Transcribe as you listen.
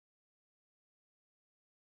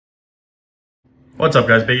What's up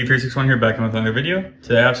guys, Biggie361 here, back with another video.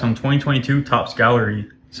 Today I have some 2022 Topps Gallery.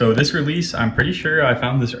 So this release, I'm pretty sure I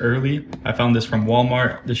found this early. I found this from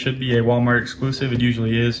Walmart. This should be a Walmart exclusive, it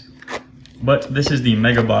usually is. But this is the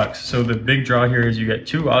mega box. So the big draw here is you get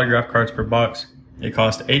 2 autograph cards per box. It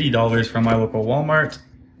cost $80 from my local Walmart.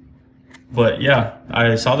 But yeah,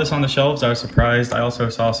 I saw this on the shelves, I was surprised. I also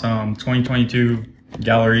saw some 2022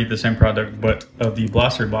 Gallery, the same product, but of the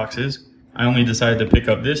blaster boxes. I only decided to pick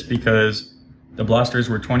up this because the blasters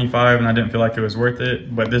were 25 and I didn't feel like it was worth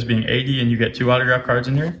it, but this being 80 and you get 2 autograph cards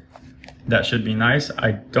in here, that should be nice.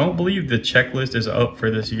 I don't believe the checklist is up for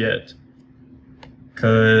this yet,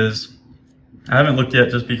 because I haven't looked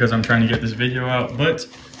yet just because I'm trying to get this video out, but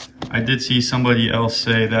I did see somebody else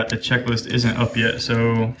say that the checklist isn't up yet,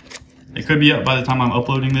 so it could be up by the time I'm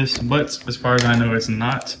uploading this, but as far as I know, it's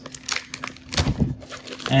not.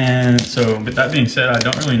 And so, with that being said, I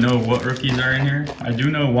don't really know what rookies are in here. I do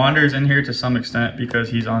know Wander's in here to some extent because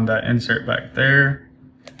he's on that insert back there.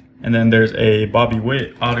 And then there's a Bobby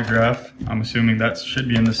Witt autograph. I'm assuming that should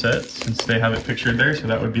be in the set since they have it pictured there, so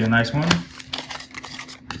that would be a nice one.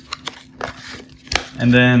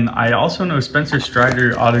 And then I also know Spencer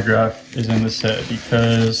Strider autograph is in the set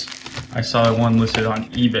because I saw one listed on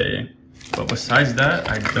eBay. But besides that,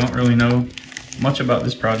 I don't really know much about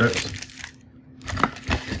this product.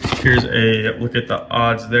 Here's a look at the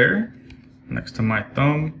odds there next to my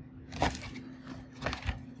thumb.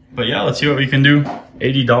 But yeah, let's see what we can do.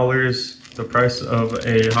 $80, the price of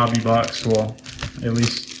a hobby box. Well, at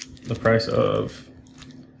least the price of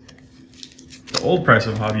the old price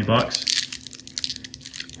of hobby box.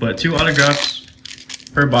 But 2 autographs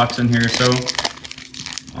per box in here, so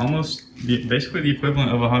almost basically the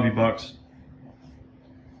equivalent of a hobby box,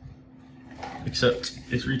 except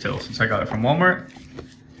it's retail since I got it from Walmart.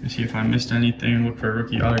 Let's see if I missed anything. Look for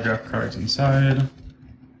rookie autograph cards inside.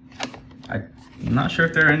 I'm not sure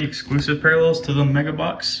if there are any exclusive parallels to the mega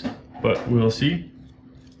box, but we'll see.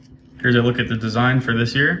 Here's a look at the design for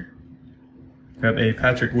this year. We have a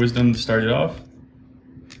Patrick Wisdom to start it off.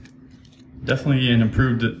 Definitely an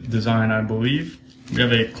improved design, I believe. We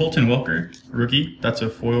have a Colton Welker rookie. That's a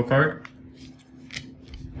foil card.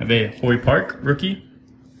 We have a Hoy Park rookie.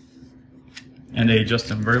 And a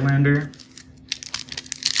Justin Verlander.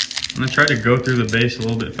 I'm gonna try to go through the base a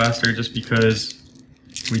little bit faster just because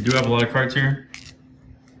we do have a lot of cards here.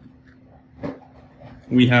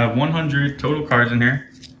 We have 100 total cards in here.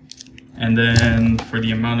 And then for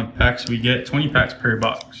the amount of packs we get, 20 packs per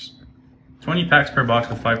box. 20 packs per box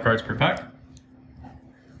with 5 cards per pack.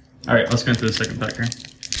 All right, let's go into the second pack here.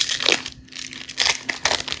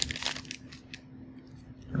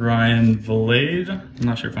 Ryan Vilade, I'm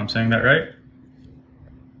not sure if I'm saying that right.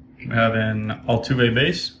 We have an Altuve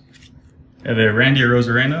base. We have a Randy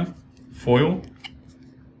Arozarena foil.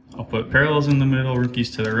 I'll put parallels in the middle, rookies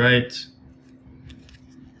to the right.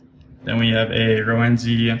 Then we have a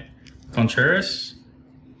Roansy Contreras,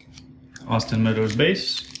 Austin Meadows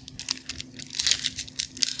base.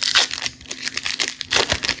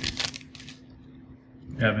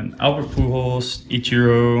 We have an Albert Pujols,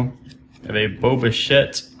 Ichiro. We have a Bo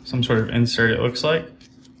Bichette, some sort of insert it looks like.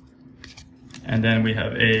 And then we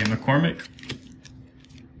have a McCormick.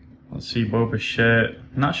 Let's see, Bo Bichette.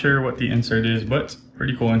 Not sure what the insert is, but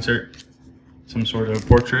pretty cool insert. Some sort of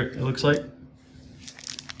portrait, it looks like.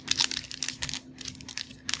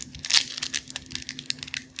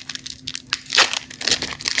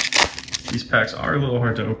 These packs are a little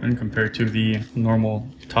hard to open compared to the normal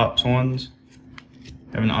Topps ones.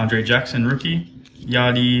 We have an Andre Jackson rookie,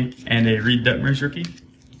 Yachty, and a Reed Detmers rookie.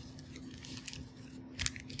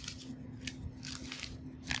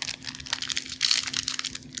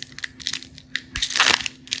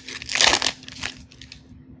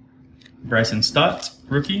 Bryson Stott,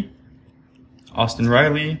 rookie. Austin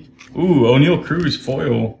Riley. Ooh, O'Neal Cruz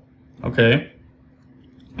foil. Okay.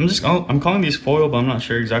 I'm calling these foil, but I'm not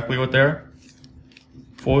sure exactly what they are.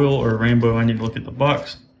 Foil or rainbow, I need to look at the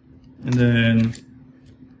box. And then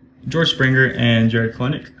George Springer and Jared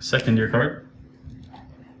Kelenic, second year card.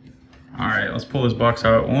 All right, let's pull this box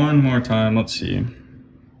out one more time. Let's see.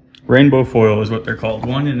 Rainbow foil is what they're called.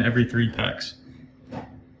 1 in every 3 packs.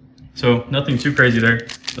 So nothing too crazy there.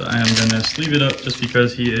 So I am gonna sleeve it up just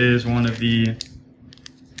because he is one of the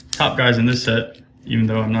top guys in this set, even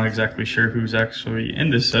though I'm not exactly sure who's actually in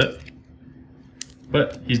this set.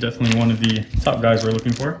 But he's definitely one of the top guys we're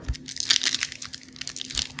looking for.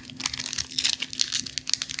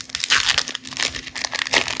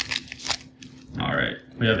 All right,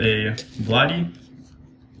 we have a Vladdy,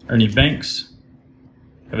 Ernie Banks,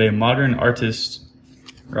 we have a Modern Artist,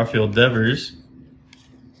 Rafael Devers,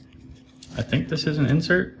 I think this is an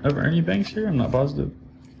insert of Ernie Banks here. I'm not positive.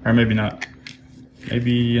 Or maybe not.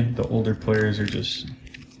 Maybe the older players are just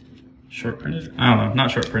short printed. I don't know,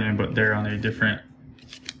 not short printed, but they're on a different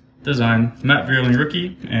design. Matt Vierling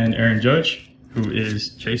rookie and Aaron Judge, who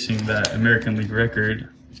is chasing that American League record,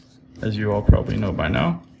 as you all probably know by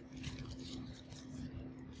now.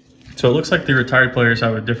 So it looks like the retired players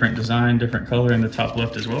have a different design, different color in the top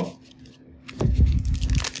left as well.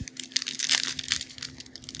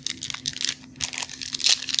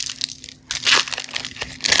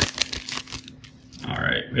 All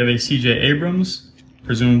right, we have a CJ Abrams,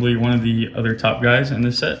 presumably one of the other top guys in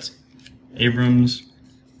this set. Abrams,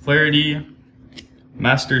 Flaherty,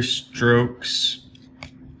 Master Strokes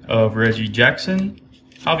of Reggie Jackson,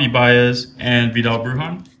 Javi Baez, and Vidal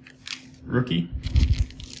Brujan, rookie.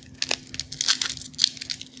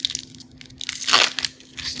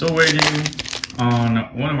 Still waiting on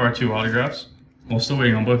one of our two autographs. Well, still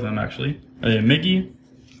waiting on both of them actually. Miggy,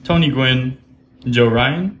 Tony Gwynn, Joe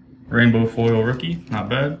Ryan, rainbow foil rookie, not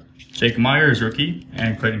bad. Jake Myers rookie,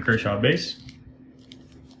 and Clayton Kershaw base.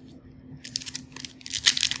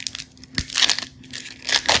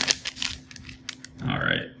 All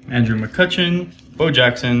right, Andrew McCutchen, Bo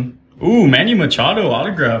Jackson. Ooh, Manny Machado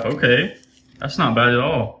autograph. Okay, that's not bad at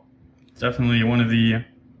all. Definitely one of the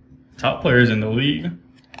top players in the league.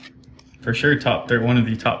 For sure, one of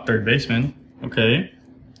the top third basemen. Okay,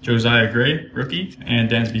 Josiah Gray, rookie, and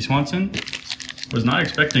Dansby Swanson. Was not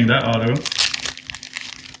expecting that auto.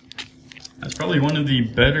 That's probably one of the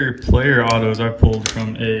better player autos I've pulled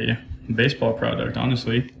from a baseball product,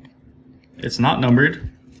 honestly. It's not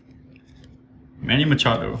numbered. Manny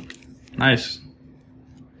Machado, nice.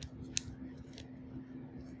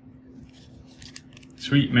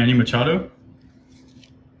 Sweet, Manny Machado.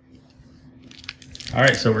 All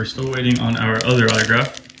right, so we're still waiting on our other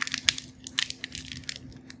autograph.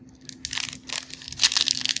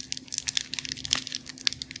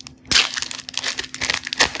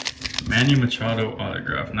 Manny Machado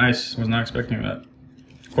autograph, nice, was not expecting that.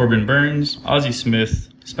 Corbin Burns, Ozzie Smith,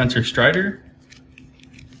 Spencer Strider,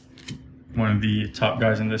 one of the top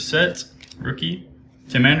guys in this set, rookie,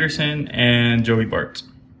 Tim Anderson, and Joey Bart.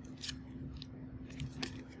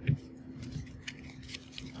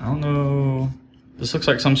 I don't know. This looks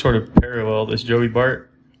like some sort of parallel, this Joey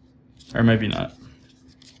Bart, or maybe not.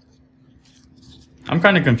 I'm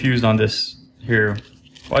kind of confused on this here.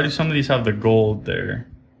 Why do some of these have the gold there?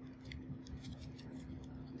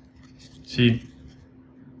 See,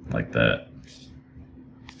 like that.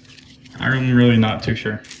 I'm really not too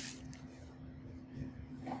sure.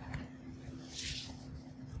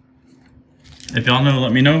 If y'all know,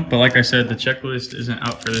 let me know. But like I said, the checklist isn't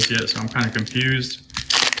out for this yet, so I'm kind of confused.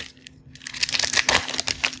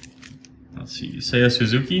 Let's see, Seiya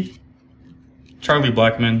Suzuki, Charlie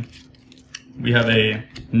Blackmon. We have a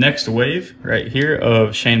next wave right here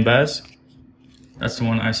of Shane Baz. That's the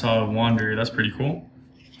one I saw wander. That's pretty cool.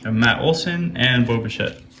 And Matt Olson and Bo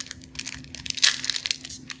Bichette.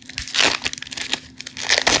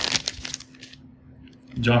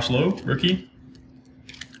 Josh Lowe, rookie.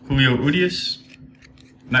 Julio Urias,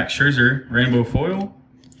 Max Scherzer, rainbow foil,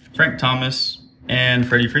 Frank Thomas, and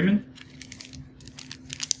Freddie Freeman.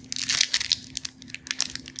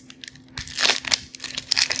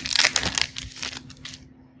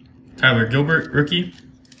 Tyler Gilbert, rookie.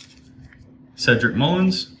 Cedric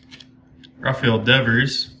Mullins, Rafael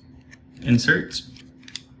Devers, inserts,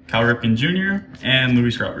 Cal Ripken Jr., and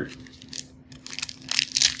Luis Robert.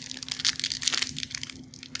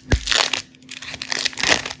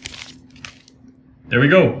 There we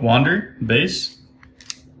go, Wander, base,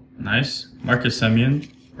 nice. Marcus Semien,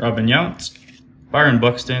 Robin Yount, Byron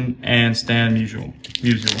Buxton, and Stan Musial.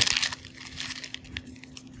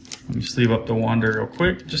 Let me sleeve up the Wander real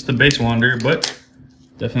quick. Just the base Wander, but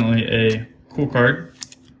definitely a cool card.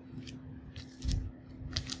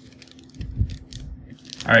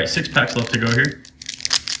 All right, 6 packs left to go here.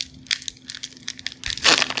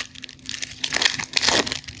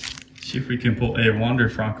 See if we can pull a Wander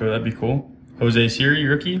Franco, that'd be cool. Jose Siri,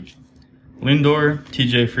 rookie. Lindor,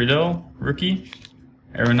 TJ Friedel, rookie.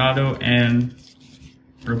 Arenado, and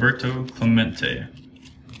Roberto Clemente.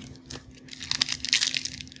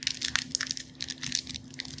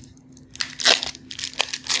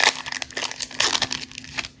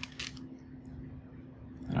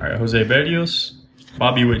 All right, Jose Berrios,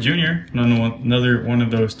 Bobby Witt Jr., another one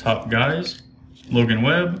of those top guys. Logan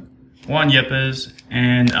Webb, Juan Yepes,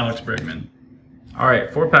 and Alex Bregman. All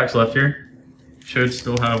right, 4 packs left here. Should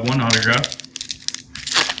still have 1 autograph.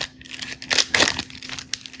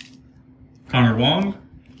 Connor Wong,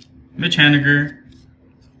 Mitch Haniger,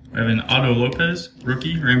 We have an Otto Lopez,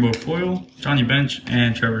 rookie, rainbow foil, Johnny Bench,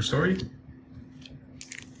 and Trevor Story.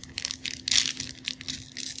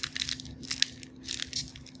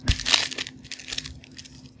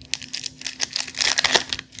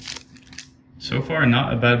 So far,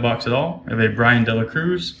 not a bad box at all. We have a Brian De La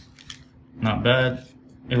Cruz, not bad.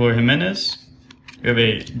 Eloy Jimenez. We have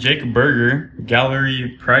a Jake Burger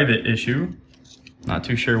Gallery Private issue. Not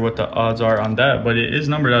too sure what the odds are on that, but it is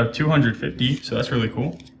numbered out of 250, so that's really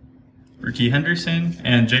cool. Ricky Henderson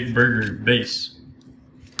and Jake Burger base.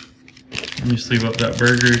 Let me sleeve up that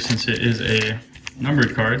Burger since it is a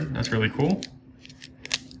numbered card. That's really cool.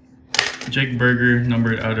 Jake Burger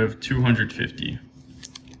numbered out of 250.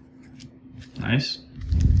 Nice.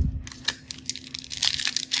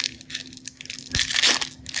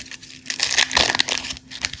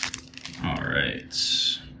 All right.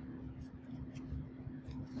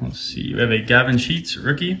 Let's see. We have a Gavin Sheets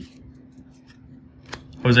rookie.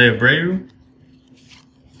 Jose Abreu.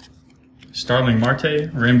 Starling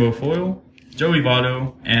Marte, rainbow foil. Joey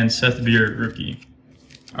Votto, and Seth Beer rookie.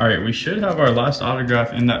 All right, we should have our last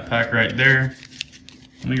autograph in that pack right there.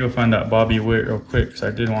 Let me go find that Bobby Witt real quick because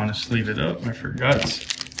I did want to sleeve it up. I forgot.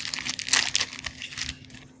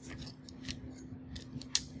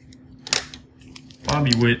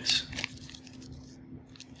 Bobby Witt.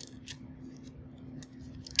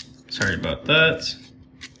 Sorry about that.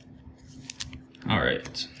 All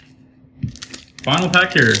right. Final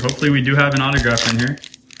pack here. Hopefully we do have an autograph in here.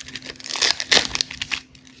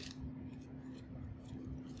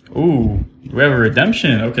 Ooh, we have a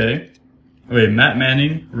redemption. Okay. We have a Matt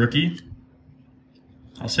Manning, rookie.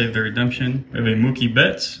 I'll save the redemption. We have a Mookie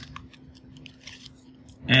Betts.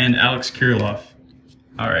 And Alex Kirilloff.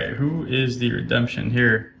 All right, who is the redemption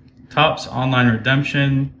here? Topps Online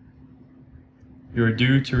Redemption. You are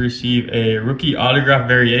due to receive a rookie autograph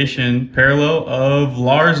variation parallel of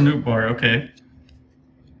Lars Nootbaar. Okay.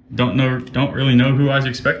 Don't really know who I was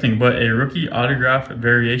expecting, but a rookie autograph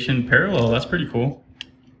variation parallel. That's pretty cool.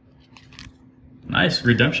 Nice,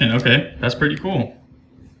 redemption. Okay, that's pretty cool.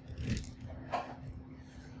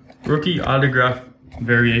 Rookie autograph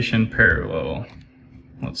variation parallel.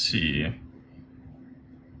 Let's see.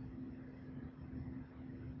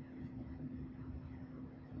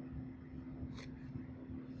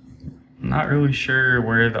 Not really sure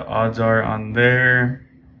where the odds are on there.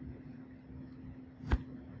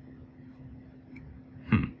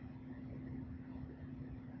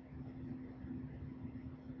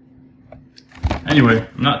 Anyway,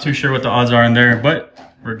 I'm not too sure what the odds are in there, but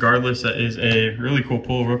regardless, that is a really cool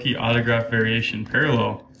pull. Rookie autograph variation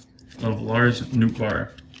parallel of Lars Nootbaar.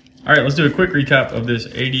 All right, let's do a quick recap of this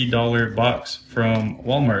 $80 box from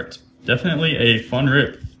Walmart. Definitely a fun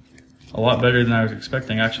rip. A lot better than I was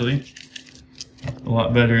expecting, actually. A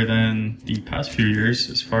lot better than the past few years,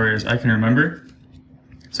 as far as I can remember.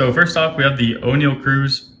 So first off, we have the O'Neal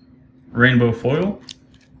Cruz rainbow foil.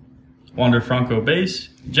 Wander Franco base,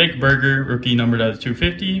 Jake Burger, rookie numbered out of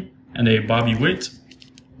 250, and a Bobby Witt,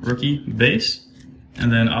 rookie base.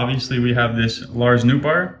 And then obviously we have this Lars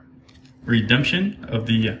Nootbaar redemption of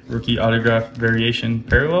the rookie autograph variation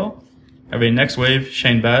parallel. I have a Next Wave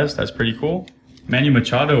Shane Baz, that's pretty cool. Manny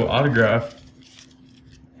Machado autograph.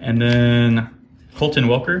 And then Colton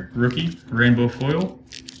Welker, rookie, rainbow foil.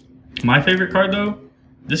 My favorite card though,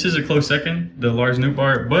 this is a close second, the Lars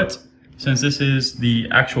Nootbaar, but since this is the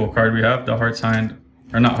actual card we have, the hard signed,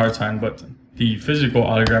 or not hard signed, but the physical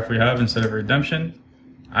autograph we have instead of redemption,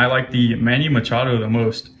 I like the Manny Machado the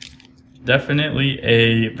most. Definitely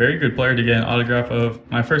a very good player to get an autograph of,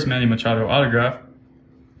 my first Manny Machado autograph.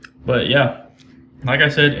 But yeah, like I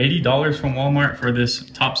said, $80 from Walmart for this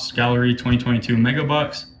Topps Gallery 2022 Mega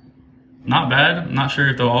Box. Not bad. I'm not sure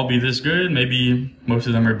if they'll all be this good. Maybe most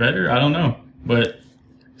of them are better. I don't know. But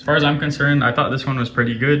as far as I'm concerned, I thought this one was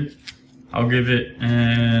pretty good. I'll give it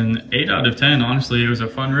an 8 out of 10. Honestly, it was a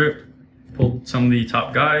fun rip. Pulled some of the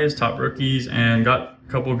top guys, top rookies, and got a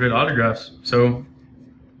couple of good autographs. So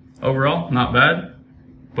overall, not bad.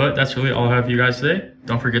 But that's really all I have for you guys today.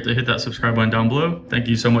 Don't forget to hit that subscribe button down below. Thank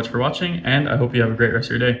you so much for watching, and I hope you have a great rest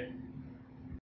of your day.